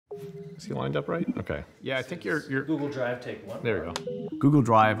Is he lined up right? Okay. Yeah, I think you're Google Drive, take one. There you go. Google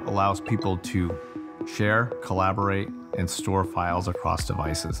Drive allows people to share, collaborate, and store files across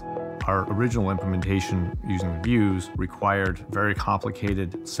devices. Our original implementation using views required very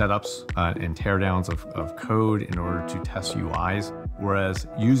complicated setups and teardowns of code in order to test UIs, whereas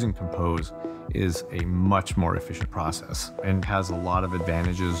using Compose is a much more efficient process and has a lot of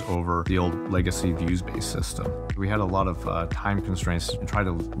advantages over the old legacy views-based system. We had a lot of time constraints to try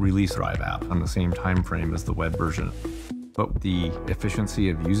to release Drive app on the same time frame as the web version. But the efficiency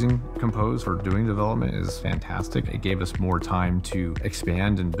of using Compose for doing development is fantastic. It gave us more time to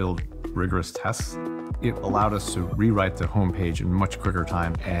expand and build rigorous tests. It allowed us to rewrite the homepage in much quicker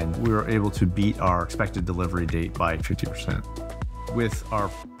time, and we were able to beat our expected delivery date by 50%. With our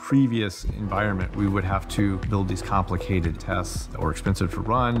previous environment, we would have to build these complicated tests that were expensive to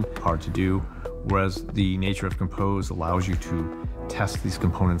run, hard to do, whereas the nature of Compose allows you to test these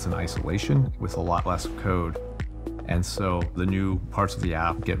components in isolation with a lot less code. And so the new parts of the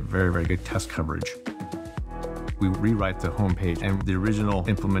app get very, very good test coverage. We rewrite the homepage, and the original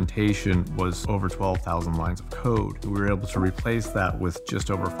implementation was over 12,000 lines of code. We were able to replace that with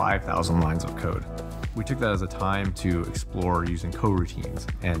just over 5,000 lines of code. We took that as a time to explore using coroutines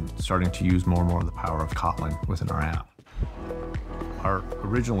and starting to use more and more of the power of Kotlin within our app. Our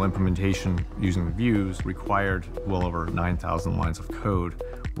original implementation using views required well over 9,000 lines of code,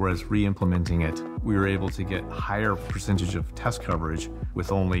 whereas re-implementing it, we were able to get higher percentage of test coverage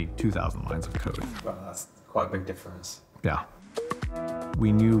with only 2,000 lines of code. Wow, that's quite a big difference. Yeah.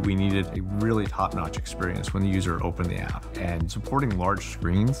 We knew we needed a really top-notch experience when the user opened the app, and supporting large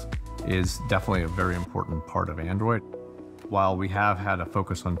screens is definitely a very important part of Android. While we have had a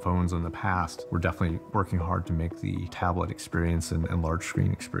focus on phones in the past, we're definitely working hard to make the tablet experience and large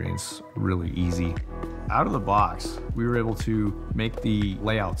screen experience really easy. Out of the box, we were able to make the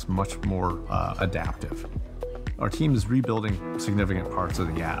layouts much more adaptive. Our team is rebuilding significant parts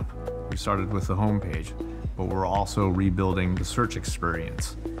of the app. We started with the homepage, but we're also rebuilding the search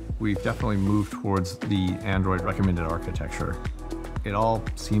experience. We've definitely moved towards the Android recommended architecture. It all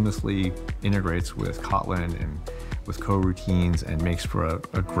seamlessly integrates with Kotlin and with coroutines and makes for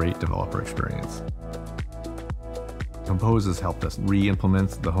a great developer experience. Compose has helped us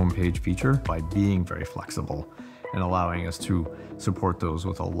re-implement the homepage feature by being very flexible and allowing us to support those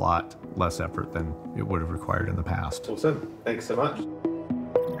with a lot less effort than it would have required in the past. Awesome. Thanks so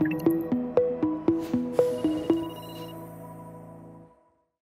much.